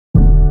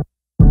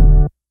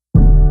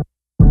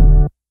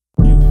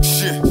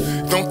Shit,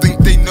 don't think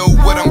they know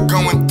what I'm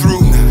going through.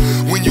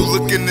 When you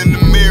looking in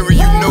the mirror,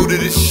 you know that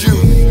it's you.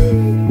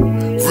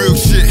 Real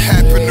shit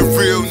happen to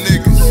real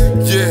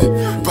niggas,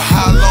 yeah. But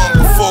how long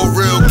before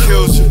real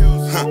kills you?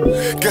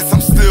 Guess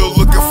I'm still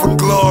looking for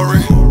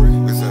glory,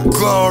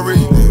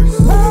 glory,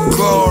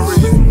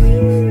 glory.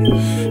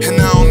 And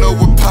I don't know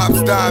what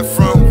Pops died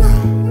from,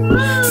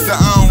 so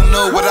I don't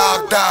know what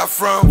I'll die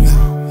from.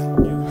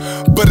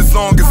 But as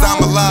long as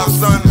I'm alive,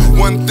 son,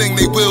 one thing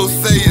they will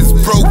say is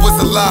bro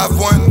was a live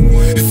one.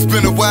 It's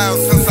been a while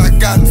since I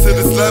got to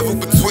this level.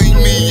 Between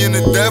me and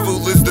the devil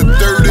is the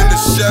dirt and the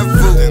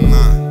shovel.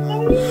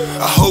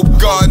 I hope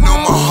God know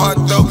my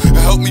heart though, and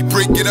help me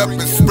break it up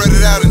and spread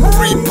it out in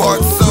 3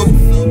 parts. So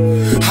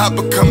I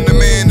become the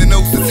man that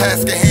knows the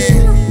task at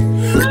hand,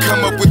 and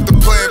come up with the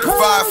plan,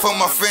 provide for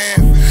my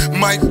fam.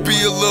 Might be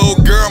a little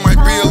girl,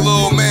 might be a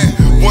little man.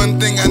 One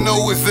thing I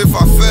know is if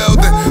I fail,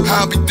 then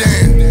I'll be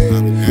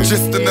damned.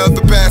 Just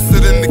another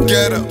bastard in the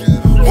ghetto.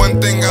 One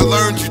thing I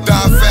learned, you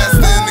die faster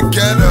in the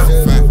ghetto.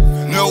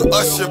 No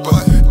usher,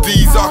 but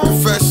these are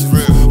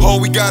confessions. All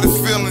we got is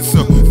feelings,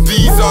 so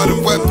these are the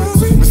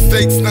weapons.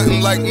 Mistakes,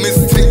 nothing like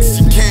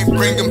mistakes, you can't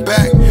bring them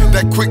back.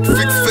 That quick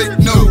fix fake,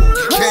 no,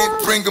 you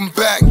can't bring them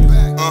back.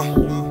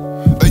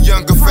 A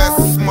younger,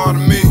 faster, smarter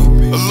me.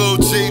 A little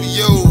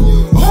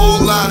Jdyo, a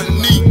whole lot of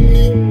neat.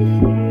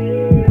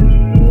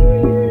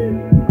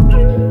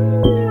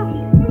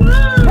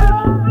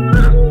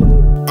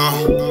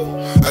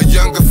 A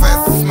younger,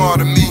 faster,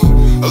 smarter me.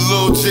 A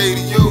little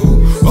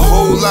Jdyo, a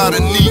whole lot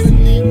of neat.